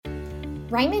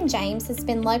Raymond James has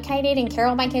been located in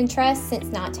Carroll Bank and Trust since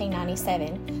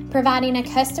 1997, providing a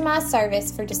customized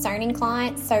service for discerning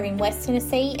clients serving West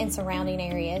Tennessee and surrounding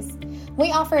areas.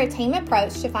 We offer a team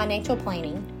approach to financial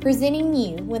planning, presenting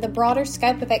you with a broader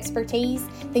scope of expertise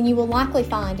than you will likely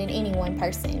find in any one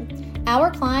person.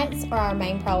 Our clients are our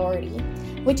main priority,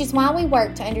 which is why we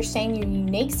work to understand your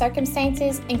unique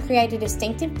circumstances and create a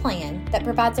distinctive plan that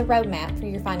provides a roadmap for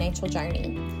your financial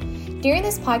journey. During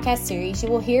this podcast series, you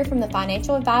will hear from the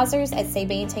financial advisors at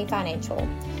CB&T Financial.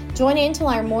 Join in to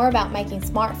learn more about making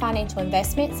smart financial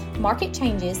investments, market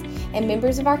changes, and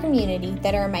members of our community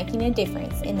that are making a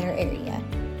difference in their area.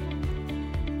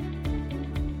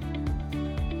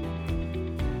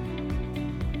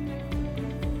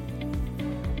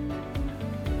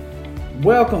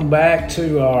 Welcome back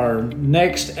to our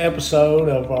next episode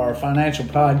of our financial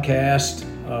podcast.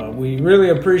 We really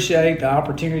appreciate the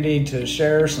opportunity to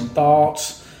share some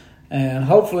thoughts and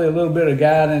hopefully a little bit of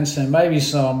guidance and maybe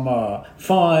some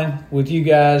fun with you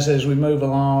guys as we move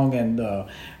along. And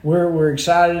we're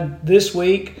excited this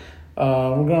week.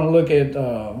 We're going to look at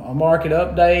a market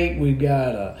update.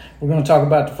 We're going to talk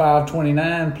about the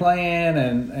 529 plan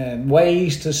and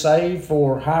ways to save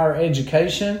for higher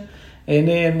education. And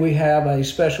then we have a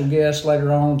special guest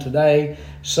later on today.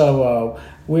 So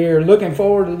we're looking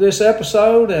forward to this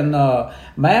episode. And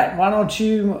Matt, why don't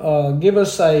you give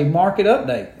us a market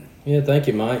update? Yeah, thank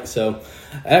you, Mike. So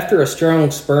after a strong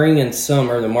spring and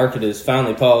summer, the market has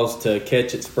finally paused to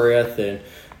catch its breath. And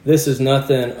this is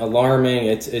nothing alarming.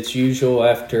 It's usual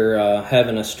after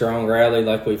having a strong rally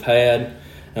like we've had.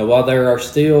 Now, while there are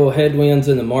still headwinds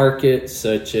in the market,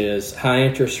 such as high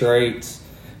interest rates,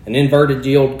 an inverted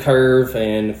yield curve,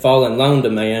 and falling loan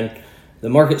demand, the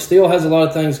market still has a lot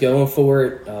of things going for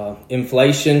it.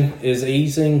 Inflation is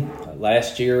easing.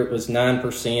 Last year it was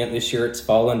 9%. This year it's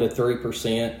fallen to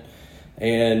 3%.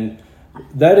 And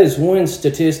that is one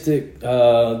statistic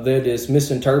that is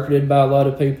misinterpreted by a lot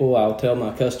of people. I'll tell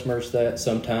my customers that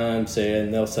sometimes,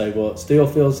 and they'll say, well, it still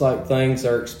feels like things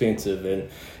are expensive.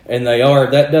 And they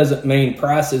are. That doesn't mean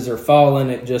prices are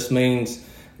falling. It just means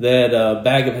that a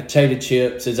bag of potato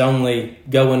chips is only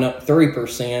going up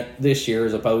 3% this year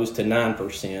as opposed to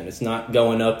 9%. It's not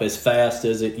going up as fast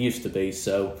as it used to be.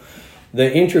 So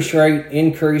the interest rate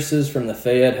increases from the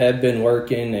Fed have been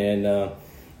working and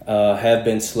have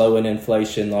been slowing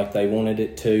inflation like they wanted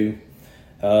it to.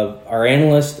 Our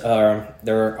analysts,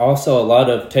 there are also a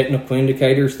lot of technical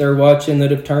indicators they're watching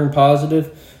that have turned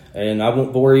positive. And I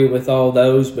won't bore you with all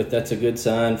those, but that's a good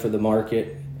sign for the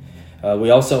market.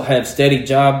 We also have steady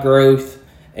job growth,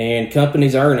 and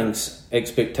companies' earnings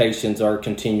expectations are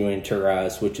continuing to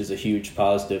rise, which is a huge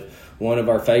positive. One of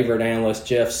our favorite analysts,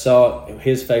 Jeff Salk,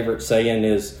 his favorite saying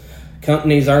is,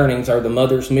 companies' earnings are the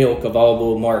mother's milk of all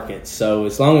bull markets. So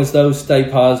as long as those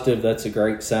stay positive, that's a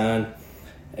great sign.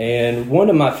 And one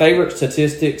of my favorite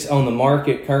statistics on the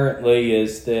market currently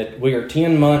is that we are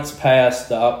 10 months past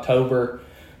the October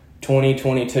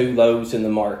 2022 lows in the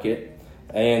market.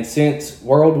 And since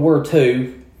World War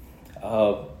II,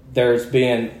 there's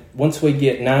been, once we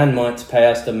get 9 months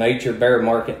past a major bear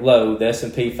market low, the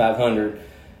S&P 500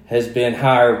 has been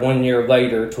higher 1 year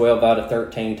later, 12 out of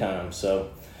 13 times. So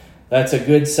that's a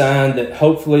good sign that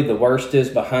hopefully the worst is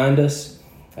behind us,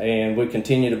 and we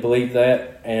continue to believe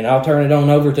that. And I'll turn it on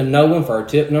over to Nolan for our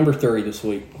tip number 3 this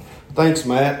week. Thanks,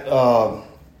 Matt. Of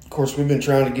course, we've been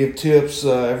trying to give tips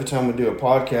every time we do a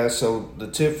podcast. So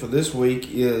the tip for this week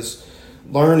is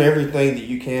learn everything that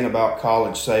you can about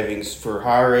college savings for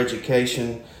higher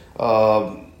education.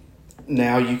 Now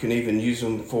you can even use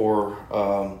them for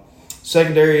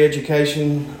secondary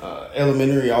education,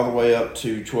 elementary all the way up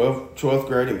to 12th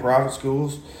grade in private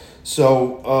schools.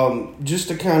 So just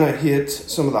to kind of hit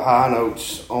some of the high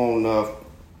notes on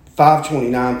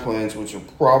 529 plans, which are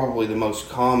probably the most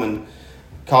common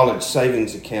college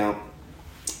savings account,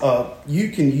 you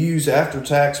can use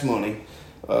after-tax money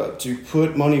to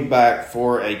put money back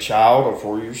for a child or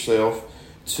for yourself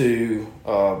to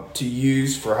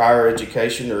use for higher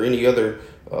education or any other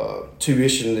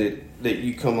tuition that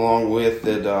you come along with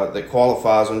that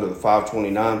qualifies under the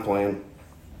 529 plan.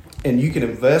 And you can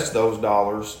invest those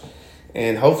dollars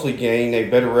and hopefully gain a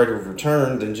better rate of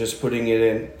return than just putting it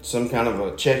in some kind of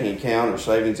a checking account or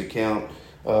savings account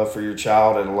for your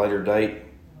child at a later date.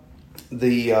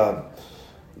 The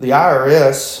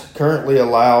IRS currently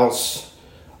allows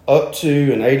up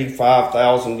to an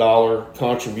 $85,000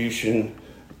 contribution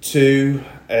to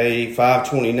a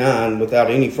 529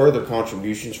 without any further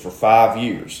contributions for 5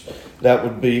 years. That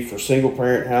would be for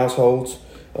single-parent households.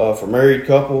 For married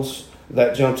couples,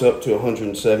 that jumps up to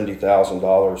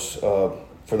 $170,000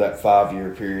 for that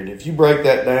 5-year period. If you break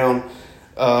that down,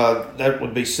 that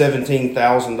would be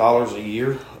 $17,000 a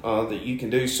year that you can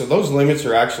do. So those limits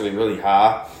are actually really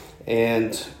high.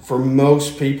 And for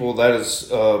most people, that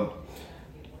is, I'm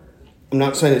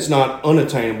not saying it's not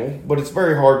unattainable, but it's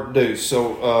very hard to do.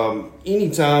 So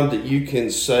anytime that you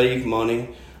can save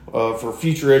money for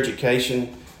future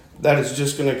education, that is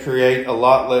just going to create a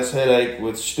lot less headache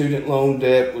with student loan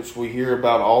debt, which we hear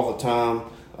about all the time.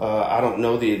 I don't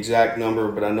know the exact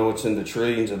number, but I know it's in the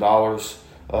trillions of dollars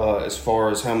as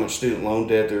far as how much student loan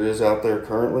debt there is out there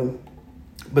currently.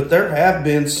 But there have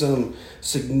been some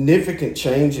significant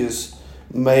changes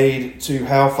made to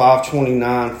how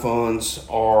 529 funds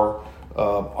are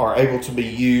able to be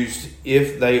used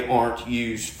if they aren't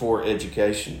used for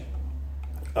education.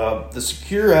 The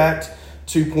Secure Act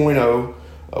 2.0,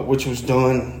 which was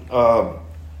done,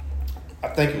 I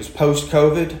think it was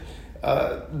post-COVID,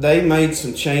 they made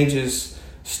some changes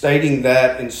stating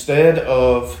that instead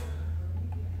of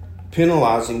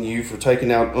penalizing you for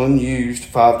taking out unused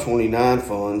 529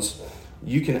 funds,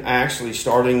 you can actually,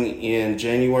 starting in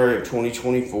January of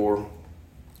 2024,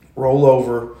 roll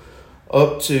over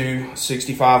up to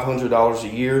 $6,500 a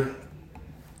year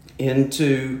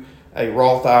into a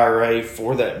Roth IRA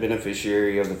for that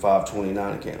beneficiary of the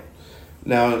 529 account.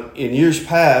 Now, in years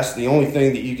past, the only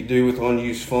thing that you could do with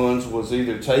unused funds was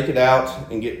either take it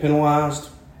out and get penalized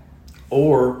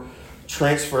or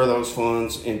transfer those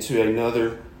funds into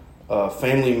another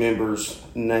family member's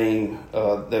name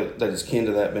that is kin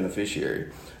to that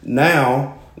beneficiary.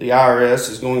 Now, the IRS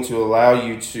is going to allow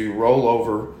you to roll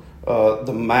over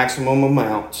the maximum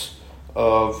amount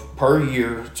of per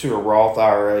year to a Roth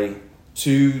IRA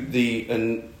to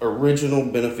the original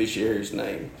beneficiary's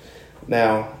name.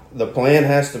 Now, the plan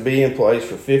has to be in place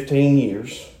for 15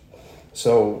 years,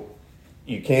 so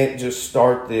you can't just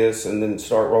start this and then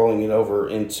start rolling it over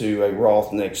into a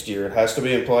Roth next year. It has to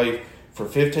be in play for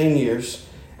 15 years,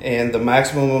 and the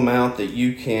maximum amount that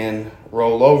you can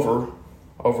roll over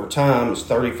time is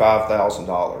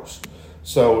 $35,000.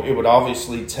 So it would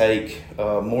obviously take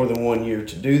more than 1 year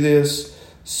to do this.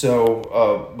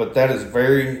 So, but that is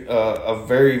a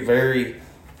very, very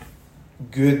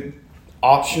good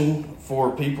option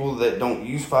for people that don't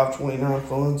use 529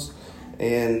 funds.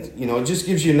 And, it just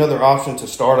gives you another option to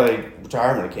start a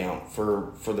retirement account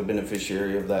for the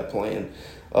beneficiary of that plan.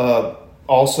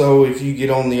 Also, if you get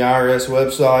on the IRS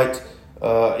website,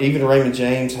 even Raymond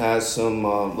James has some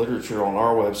literature on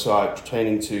our website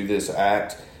pertaining to this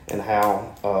act and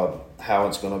how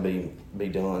it's going to be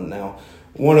done. Now,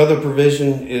 one other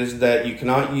provision is that you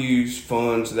cannot use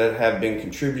funds that have been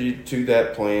contributed to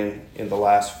that plan in the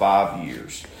last 5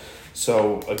 years.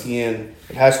 So again,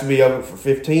 it has to be open for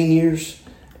 15 years,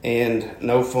 and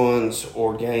no funds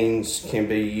or gains can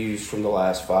be used from the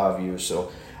last 5 years.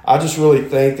 So I just really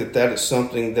think that is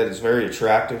something that is very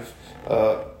attractive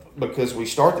because we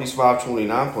start these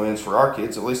 529 plans for our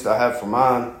kids, at least I have for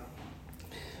mine,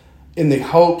 in the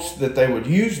hopes that they would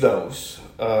use those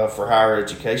for higher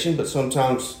education, but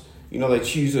sometimes, they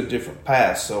choose a different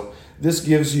path. So this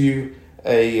gives you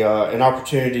an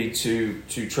opportunity to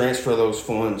transfer those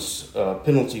funds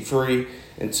penalty-free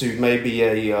into maybe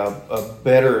a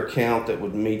better account that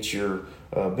would meet your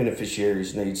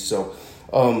beneficiary's needs. So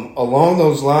along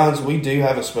those lines, we do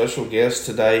have a special guest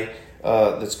today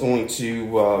that's going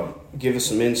to give us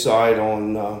some insight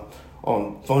on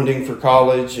funding for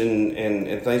college and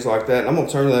things like that. And I'm going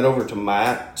to turn that over to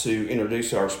Matt to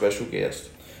introduce our special guest.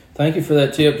 Thank you for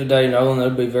that tip today, Nolan. That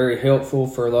would be very helpful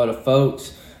for a lot of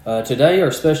folks. Today, our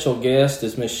special guest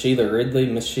is Miss Shelia Ridley.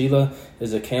 Miss Shelia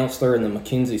is a counselor in the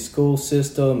McKenzie school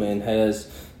system and has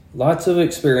lots of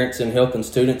experience in helping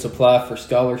students apply for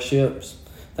scholarships.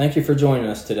 Thank you for joining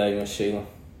us today, Miss Shelia.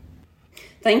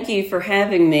 Thank you for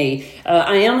having me.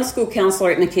 I am a school counselor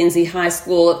at McKenzie High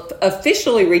School,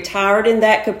 officially retired in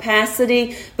that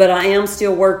capacity, but I am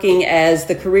still working as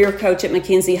the career coach at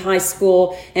McKenzie High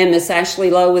School, and Miss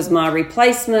Ashley Lowe is my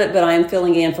replacement, but I am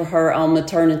filling in for her on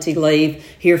maternity leave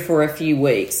here for a few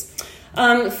weeks.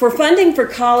 For funding for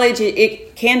college,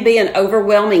 it can be an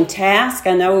overwhelming task.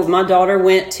 I know my daughter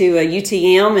went to a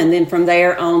UTM and then from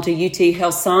there on to UT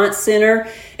Health Science Center.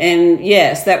 And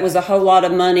yes, that was a whole lot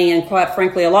of money, and quite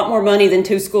frankly, a lot more money than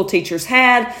two school teachers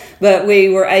had, but we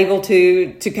were able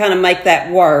to kind of make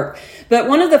that work. But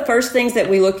one of the first things that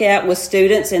we look at with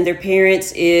students and their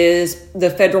parents is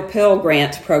the federal Pell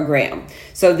Grant program.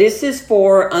 So this is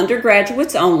for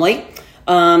undergraduates only.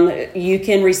 You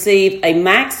can receive a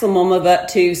maximum of up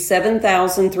to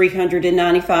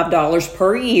 $7,395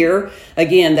 per year.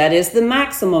 Again, that is the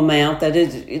maximum amount.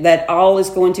 That all is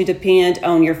going to depend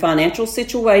on your financial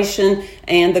situation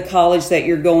and the college that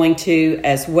you're going to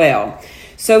as well.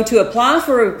 So to apply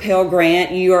for a Pell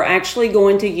Grant, you are actually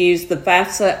going to use the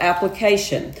FAFSA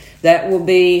application. That will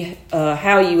be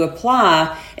how you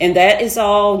apply, and that is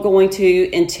all going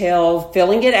to entail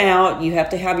filling it out. You have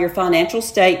to have your financial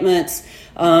statements,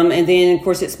 and then, of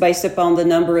course, it's based upon the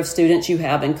number of students you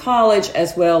have in college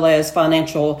as well as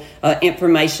financial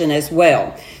information as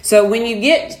well. So when you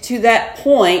get to that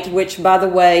point, which, by the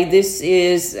way, this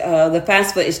is the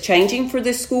FAFSA is changing for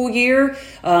this school year.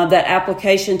 That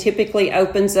application typically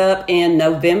opens up in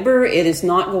November. It is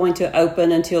not going to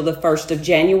open until the 1st of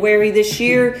January this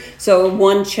year. So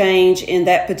one change in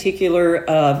that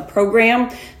particular program.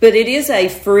 But it is a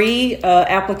free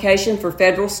application for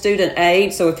federal student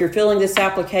aid. So if you're filling this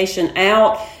application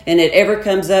out and it ever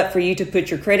comes up for you to put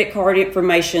your credit card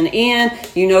information in,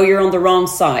 you know you're on the wrong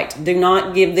site. Do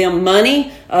not give them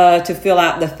money to fill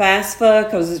out the FAFSA,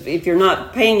 because if you're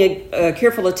not paying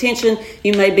careful attention,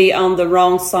 you may be on the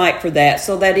wrong site for that.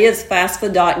 So that is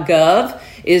FAFSA.gov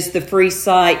is the free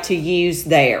site to use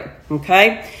there.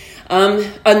 Okay.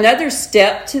 Another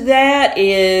step to that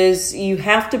is you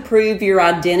have to prove your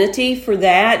identity for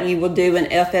that. You will do an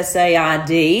FSA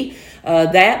ID.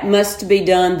 That must be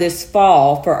done this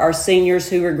fall for our seniors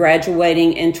who are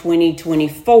graduating in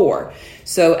 2024.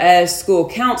 So as school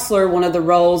counselor, one of the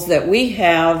roles that we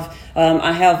have,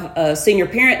 I have a senior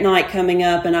parent night coming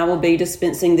up, and I will be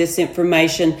dispensing this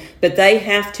information, but they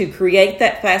have to create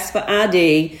that FAFSA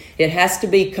ID. It has to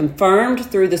be confirmed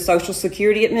through the Social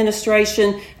Security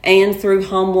Administration and through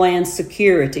Homeland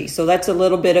Security. So that's a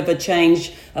little bit of a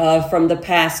change from the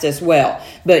past as well.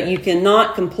 But you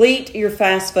cannot complete your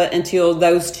FAFSA until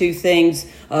those two things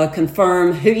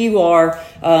confirm who you are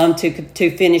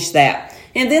to finish that.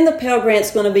 And then the Pell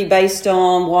Grant's going to be based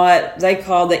on what they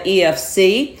call the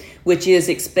EFC, which is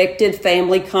expected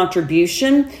family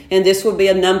contribution. And this will be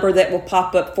a number that will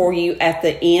pop up for you at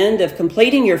the end of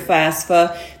completing your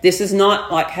FAFSA. This is not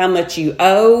like how much you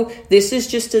owe. This is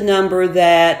just a number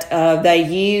that they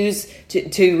use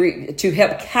to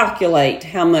help calculate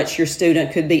how much your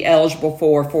student could be eligible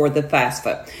for the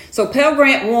FAFSA. So Pell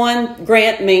Grant 1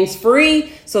 grant means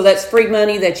free. So that's free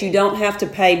money that you don't have to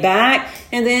pay back.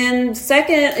 And then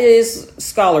second is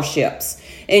scholarships.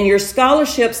 And your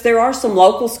scholarships, there are some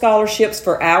local scholarships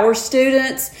for our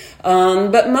students,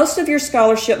 but most of your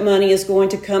scholarship money is going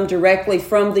to come directly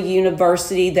from the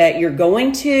university that you're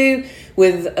going to.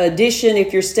 With addition,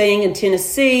 if you're staying in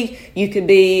Tennessee, you could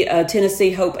be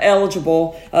Tennessee Hope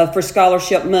eligible for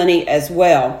scholarship money as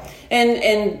well.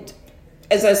 And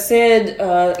as I said,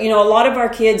 a lot of our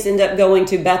kids end up going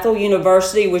to Bethel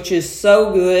University, which is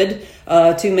so good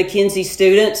to McKenzie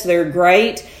students. They're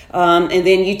great. And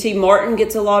then UT Martin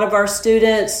gets a lot of our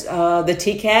students. The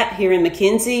TCAT here in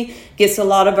McKenzie gets a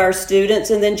lot of our students.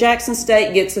 And then Jackson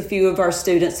State gets a few of our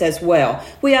students as well.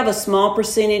 We have a small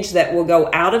percentage that will go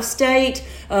out of state,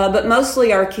 but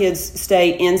mostly our kids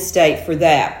stay in state for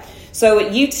that. So at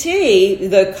UT,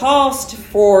 the cost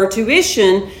for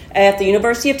tuition at the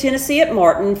University of Tennessee at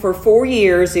Martin for 4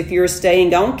 years, if you're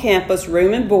staying on campus,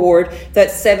 room and board,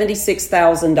 that's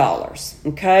 $76,000.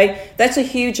 Okay, that's a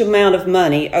huge amount of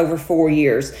money over 4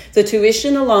 years. The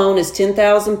tuition alone is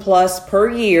 $10,000 plus per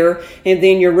year, and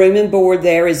then your room and board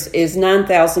there is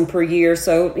 $9,000 per year.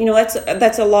 So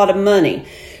that's a lot of money.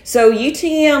 So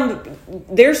UTM,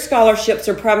 their scholarships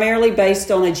are primarily based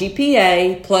on a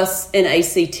GPA plus an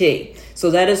ACT.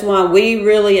 So that is why we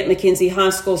really at McKenzie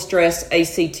High School stress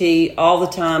ACT all the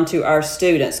time to our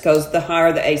students, because the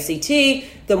higher the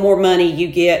ACT, the more money you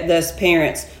get. Thus,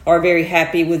 parents are very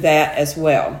happy with that as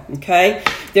well. Okay,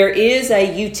 there is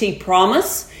a UT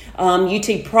Promise.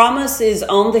 UT Promise is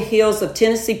on the heels of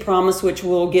Tennessee Promise, which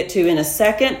we'll get to in a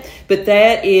second, but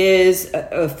that is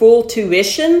a full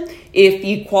tuition if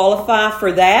you qualify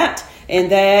for that,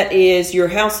 and that is your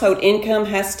household income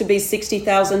has to be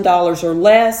 $60,000 or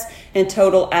less, and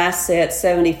total assets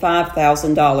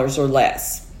 $75,000 or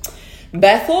less.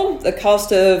 Bethel, the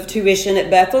cost of tuition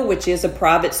at Bethel, which is a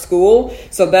private school,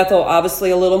 so Bethel obviously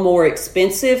a little more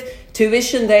expensive.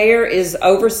 Tuition there is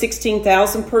over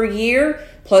 $16,000 per year.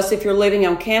 Plus, if you're living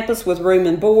on campus with room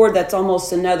and board, that's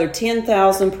almost another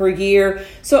 $10,000 per year.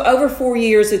 So over 4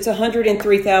 years, it's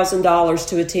 $103,000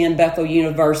 to attend Bethel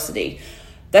University.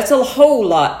 That's a whole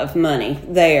lot of money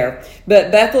there.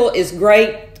 But Bethel is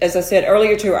great, as I said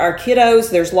earlier, to our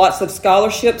kiddos. There's lots of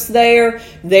scholarships there.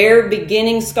 They're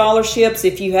beginning scholarships.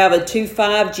 If you have a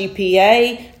 2.5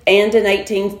 GPA and an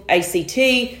 18 ACT,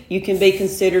 you can be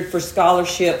considered for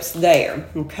scholarships there.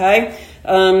 Okay.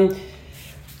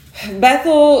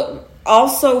 Bethel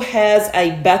also has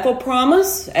a Bethel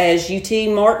Promise, as UT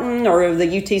Martin or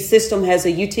the UT system has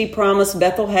a UT Promise.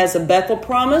 Bethel has a Bethel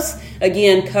Promise,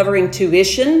 again covering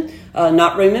tuition,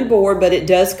 not room and board, but it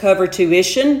does cover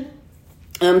tuition.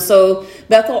 So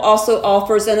Bethel also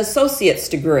offers an associate's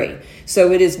degree.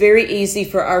 So it is very easy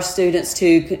for our students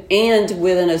to end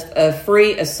with a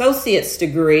free associate's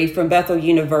degree from Bethel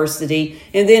University.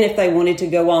 And then if they wanted to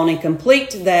go on and complete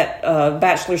that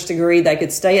bachelor's degree, they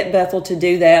could stay at Bethel to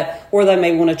do that, or they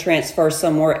may want to transfer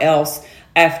somewhere else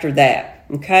after that.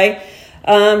 Okay.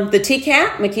 The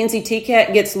TCAT, McKenzie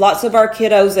TCAT, gets lots of our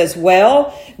kiddos as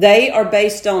well. They are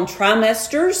based on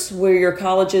trimesters, where your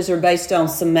colleges are based on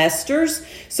semesters.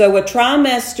 So a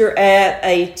trimester at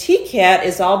a TCAT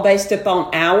is all based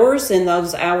upon hours, and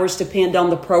those hours depend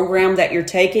on the program that you're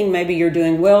taking. Maybe you're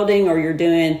doing welding or you're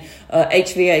doing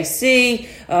HVAC.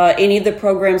 Any of the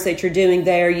programs that you're doing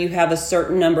there, you have a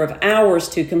certain number of hours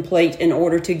to complete in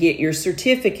order to get your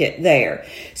certificate there.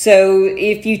 So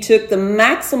if you took the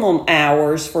maximum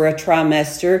hours for a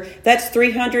trimester, that's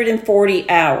 340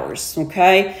 hours,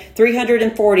 okay?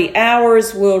 340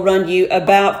 hours will run you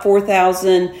about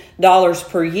 $4,000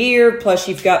 per year, plus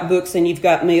you've got books and you've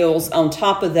got meals on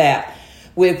top of that.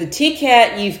 With the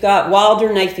TCAT, you've got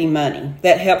Wilder-Nafee money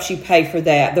that helps you pay for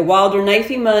that. The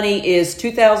Wilder-Nafee money is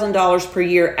 $2,000 per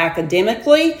year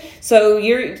academically. So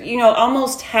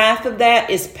almost half of that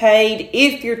is paid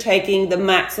if you're taking the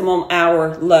maximum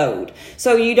hour load.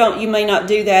 So you may not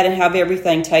do that and have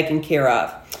everything taken care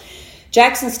of.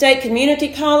 Jackson State Community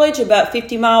College, about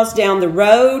 50 miles down the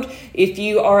road. If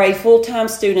you are a full-time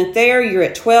student there, you're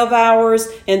at 12 hours,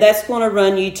 and that's going to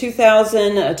run you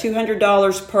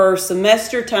 $2,200 per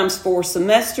semester times 4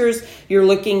 semesters. You're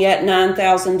looking at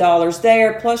 $9,000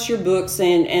 there, plus your books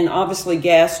and obviously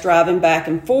gas driving back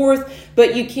and forth.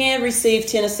 But you can receive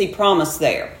Tennessee Promise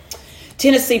there.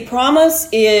 Tennessee Promise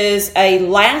is a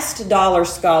last dollar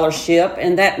scholarship,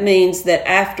 and that means that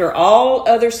after all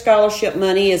other scholarship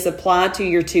money is applied to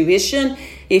your tuition,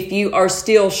 if you are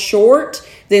still short,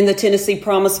 then the Tennessee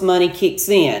Promise money kicks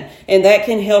in, and that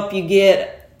can help you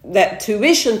get that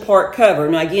tuition part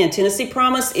covered. Now again, Tennessee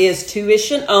Promise is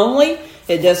tuition only.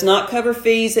 It does not cover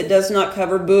fees. It does not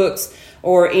cover books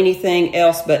or anything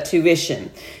else but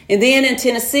tuition. And then in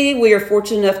Tennessee, we are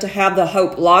fortunate enough to have the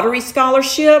Hope Lottery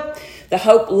Scholarship. The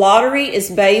Hope Lottery is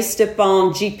based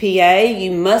upon GPA.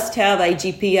 You must have a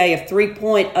GPA of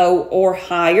 3.0 or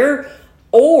higher,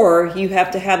 or you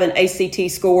have to have an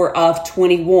ACT score of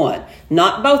 21.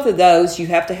 Not both of those. You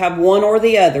have to have one or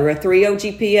the other, a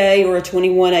 3.0 GPA or a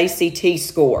 21 ACT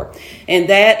score. And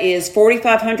that is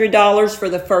 $4,500 for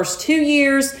the first 2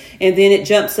 years, and then it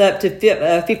jumps up to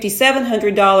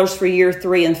 $5,700 for year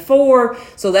 3 and 4.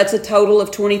 So that's a total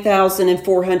of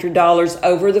 $20,400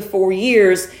 over the 4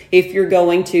 years if you're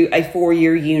going to a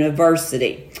 4-year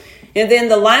university. And then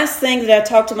the last thing that I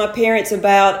talk to my parents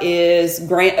about is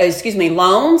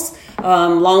loans.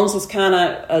 Loans is kind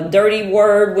of a dirty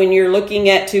word when you're looking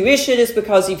at tuition, is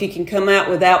because if you can come out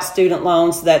without student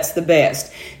loans, that's the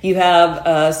best. You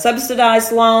have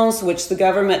subsidized loans, which the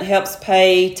government helps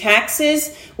pay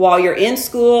taxes while you're in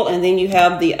school, and then you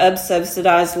have the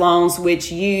unsubsidized loans,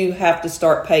 which you have to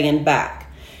start paying back.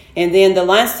 And then the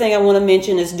last thing I want to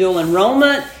mention is dual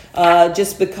enrollment.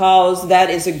 Just because that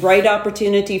is a great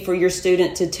opportunity for your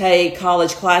student to take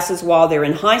college classes while they're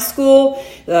in high school.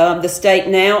 The state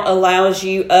now allows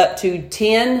you up to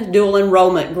 10 dual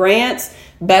enrollment grants.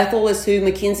 Bethel is who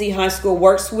McKenzie High School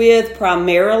works with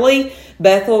primarily.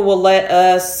 Bethel will let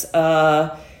us,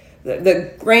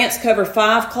 the grants cover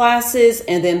 5 classes,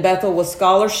 and then Bethel will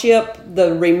scholarship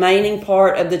the remaining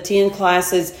part of the 10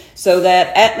 classes, so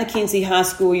that at McKenzie High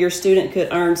School, your student could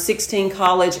earn 16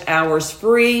 college hours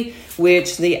free,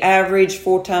 which the average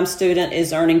full-time student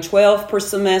is earning 12 per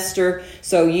semester.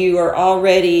 So you are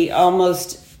already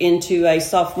almost into a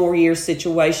sophomore year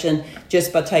situation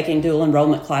just by taking dual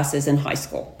enrollment classes in high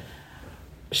school.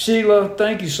 Shelia,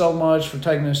 thank you so much for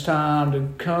taking this time to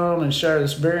come and share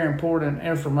this very important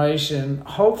information.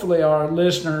 Hopefully our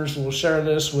listeners will share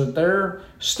this with their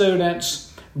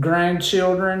students,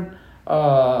 grandchildren,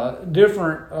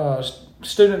 different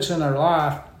students in their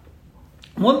life.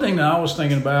 One thing that I was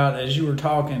thinking about as you were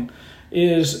talking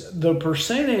is the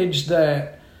percentage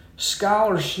that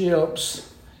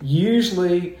scholarships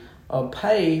usually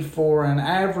pay for an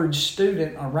average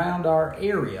student around our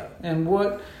area. And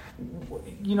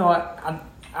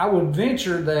I would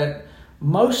venture that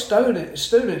most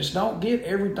students don't get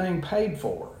everything paid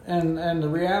for, and the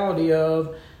reality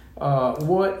of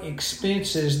what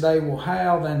expenses they will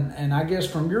have, and I guess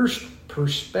from your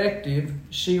perspective,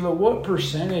 Shelia, what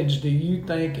percentage do you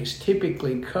think is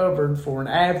typically covered for an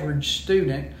average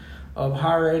student of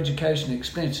higher education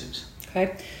expenses?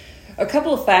 Okay. A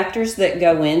couple of factors that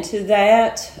go into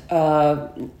that.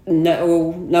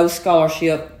 No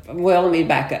scholarship. Well, let me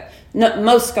back up.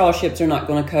 Most scholarships are not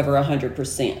going to cover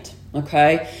 100%.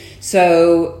 Okay.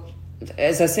 So,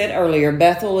 as I said earlier,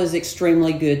 Bethel is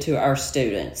extremely good to our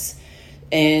students.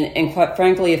 And quite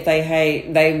frankly, if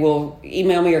they will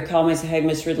email me or call me and say, hey,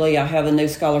 Miss Ridley, I have a new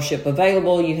scholarship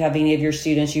available. You have any of your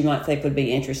students you might think would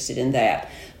be interested in that?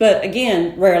 But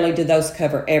again, rarely do those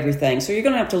cover everything. So you're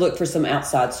going to have to look for some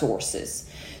outside sources.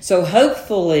 So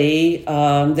hopefully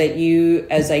that you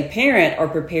as a parent are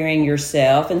preparing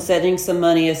yourself and setting some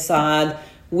money aside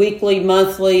weekly,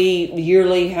 monthly,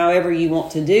 yearly, however you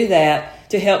want to do that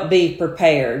to help be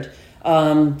prepared.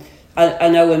 I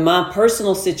know in my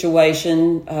personal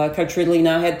situation, Coach Ridley and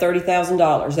I had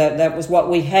 $30,000. That was what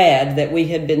we had, that we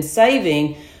had been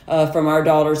saving from our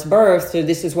daughter's birth. So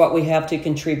this is what we have to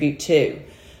contribute to.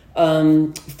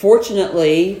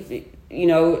 Fortunately,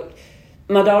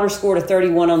 my daughter scored a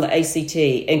 31 on the ACT,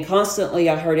 and constantly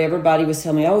I heard everybody was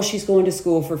telling me, oh, she's going to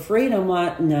school for free. And I'm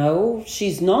like, no,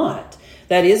 she's not.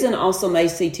 That is an awesome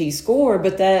ACT score,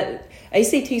 but that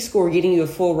ACT score getting you a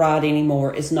full ride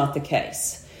anymore is not the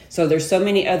case. So there's so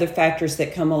many other factors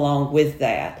that come along with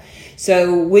that.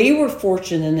 So we were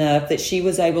fortunate enough that she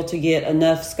was able to get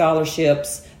enough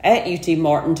scholarships at UT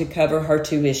Martin to cover her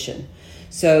tuition.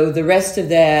 So the rest of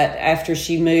that, after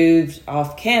she moved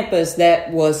off campus,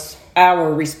 that was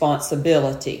our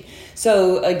responsibility.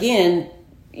 So again,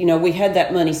 we had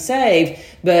that money saved,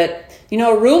 but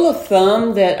a rule of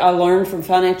thumb that I learned from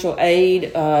financial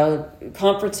aid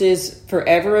conferences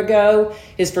forever ago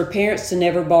is for parents to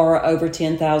never borrow over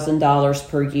 $10,000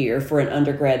 per year for an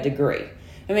undergrad degree.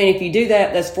 I mean, if you do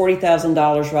that, that's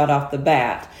 $40,000 right off the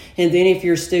bat. And then if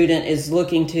your student is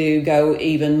looking to go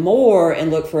even more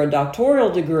and look for a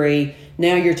doctoral degree,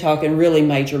 now you're talking really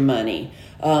major money.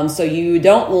 So you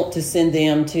don't want to send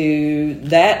them to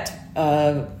that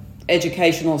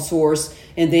educational source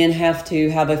and then have to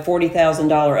have a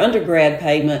 $40,000 undergrad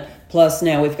payment, plus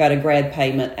now we've got a grad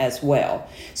payment as well.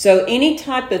 So any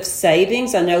type of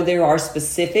savings, I know there are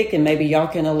specific, and maybe y'all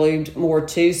can allude more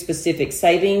to specific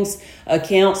savings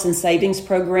accounts and savings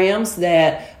programs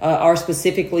that are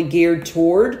specifically geared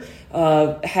toward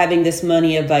having this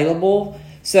money available.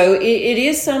 So it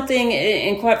is something,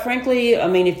 and quite frankly, I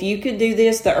mean, if you could do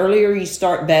this, the earlier you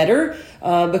start, better,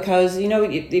 because,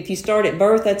 if you start at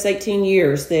birth, that's 18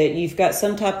 years that you've got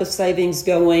some type of savings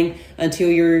going until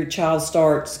your child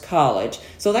starts college.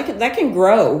 So that can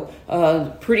grow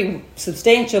pretty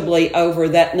substantially over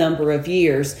that number of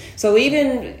years. So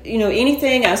even,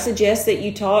 anything, I suggest that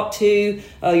you talk to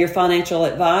your financial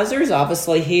advisors.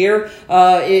 Obviously here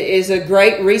is a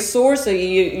great resource. So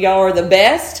y'all are the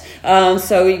best.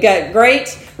 So you got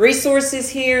great resources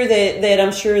here that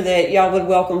I'm sure that y'all would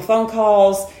welcome phone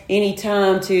calls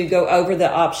anytime to go over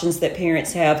the options that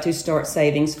parents have to start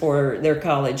savings for their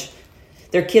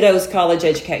kiddos' college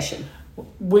education.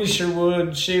 We sure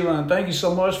would, Sheila, and thank you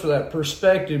so much for that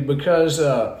perspective, because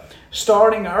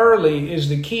starting early is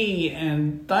the key,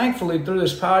 and thankfully through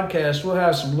this podcast we'll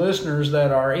have some listeners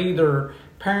that are either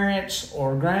parents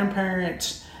or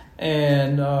grandparents,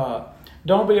 and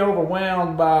don't be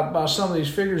overwhelmed by some of these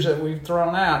figures that we've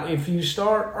thrown out. If you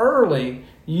start early,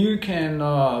 you can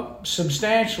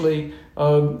substantially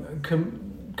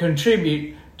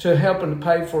contribute to helping to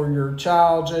pay for your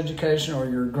child's education or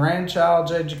your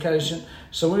grandchild's education.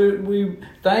 So we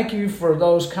thank you for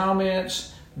those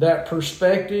comments, that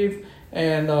perspective.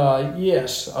 And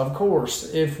yes, of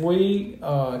course, if we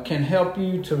can help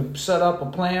you to set up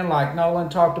a plan like Nolan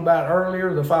talked about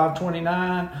earlier, the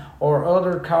 529 or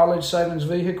other college savings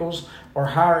vehicles or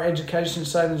higher education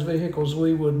savings vehicles,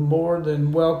 we would more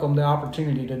than welcome the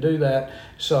opportunity to do that.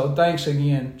 So thanks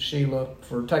again, Sheila,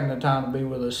 for taking the time to be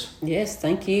with us. Yes,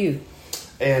 thank you.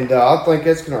 And I think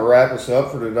that's going to wrap us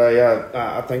up for today.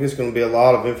 I think it's going to be a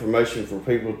lot of information for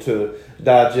people to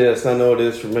digest. I know it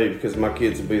is for me, because my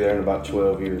kids will be there in about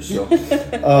 12 years. So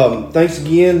thanks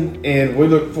again, and we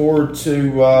look forward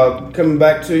to coming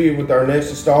back to you with our next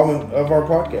installment of our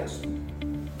podcast.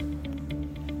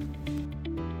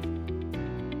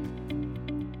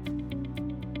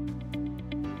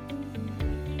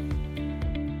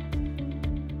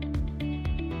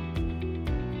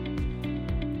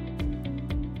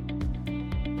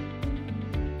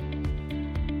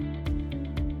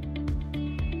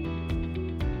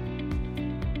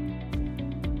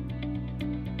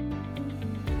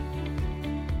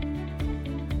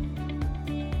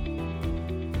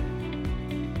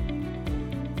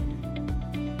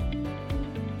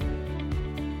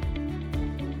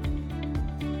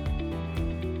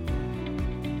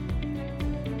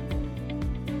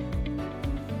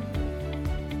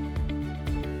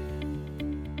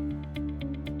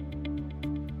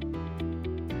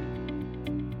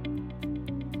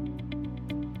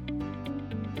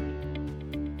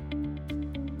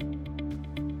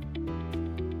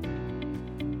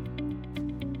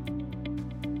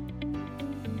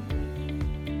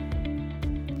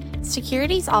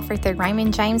 Securities offered through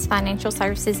Raymond James Financial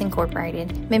Services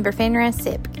Incorporated, member FINRA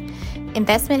SIPC.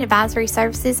 Investment advisory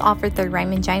services offered through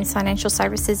Raymond James Financial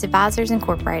Services Advisors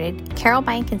Incorporated. Carroll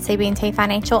Bank and CB&T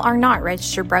Financial are not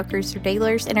registered brokers or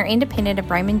dealers and are independent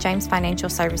of Raymond James Financial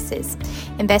Services.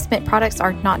 Investment products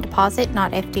are not deposit,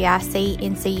 not FDIC,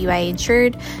 NCUA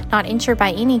insured, not insured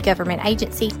by any government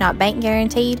agency, not bank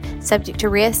guaranteed, subject to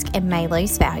risk, and may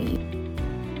lose value.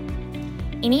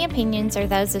 Any opinions are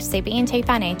those of CB&T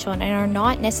Financial and are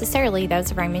not necessarily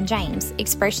those of Raymond James.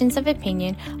 Expressions of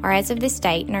opinion are as of this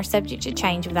date and are subject to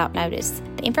change without notice.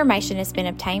 The information has been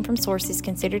obtained from sources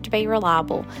considered to be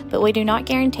reliable, but we do not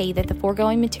guarantee that the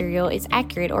foregoing material is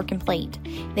accurate or complete.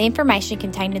 The information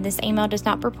contained in this email does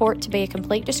not purport to be a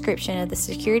complete description of the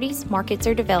securities, markets,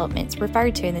 or developments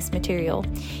referred to in this material.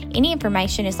 Any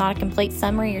information is not a complete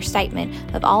summary or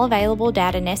statement of all available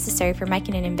data necessary for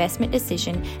making an investment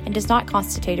decision and does not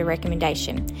constitute a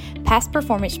recommendation. Past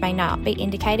performance may not be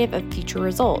indicative of future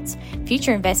results.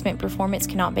 Future investment performance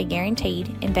cannot be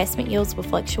guaranteed. Investment yields will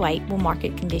fluctuate with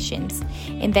market conditions.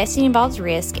 Investing involves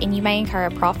risk, and you may incur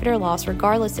a profit or loss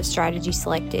regardless of strategy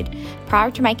selected.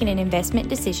 Prior to making an investment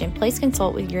decision, please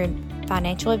consult with your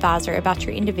financial advisor about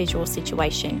your individual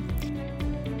situation.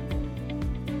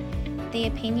 The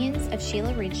opinions of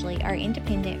Shelia Ridley are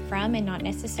independent from and not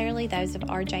necessarily those of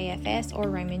RJFS or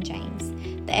Raymond James.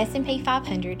 The S&P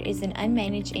 500 is an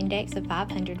unmanaged index of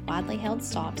 500 widely held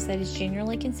stocks that is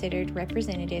generally considered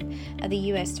representative of the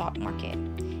U.S. stock market.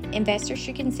 Investors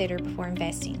should consider before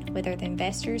investing whether the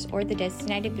investors or the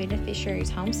designated beneficiary's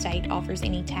home state offers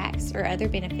any tax or other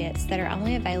benefits that are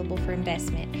only available for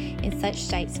investment in such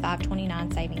state's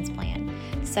 529 savings plan.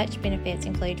 Such benefits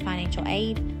include financial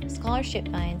aid, scholarship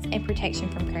funds, and protection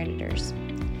from creditors.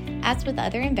 As with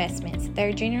other investments, there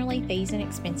are generally fees and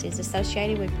expenses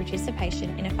associated with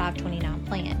participation in a 529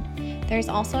 plan. There is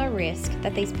also a risk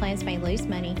that these plans may lose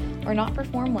money or not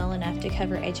perform well enough to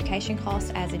cover education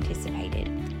costs as anticipated.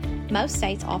 Most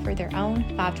states offer their own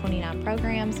 529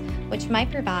 programs, which may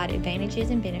provide advantages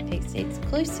and benefits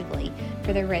exclusively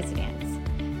for their residents.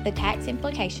 The tax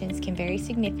implications can vary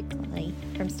significantly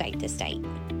from state to state.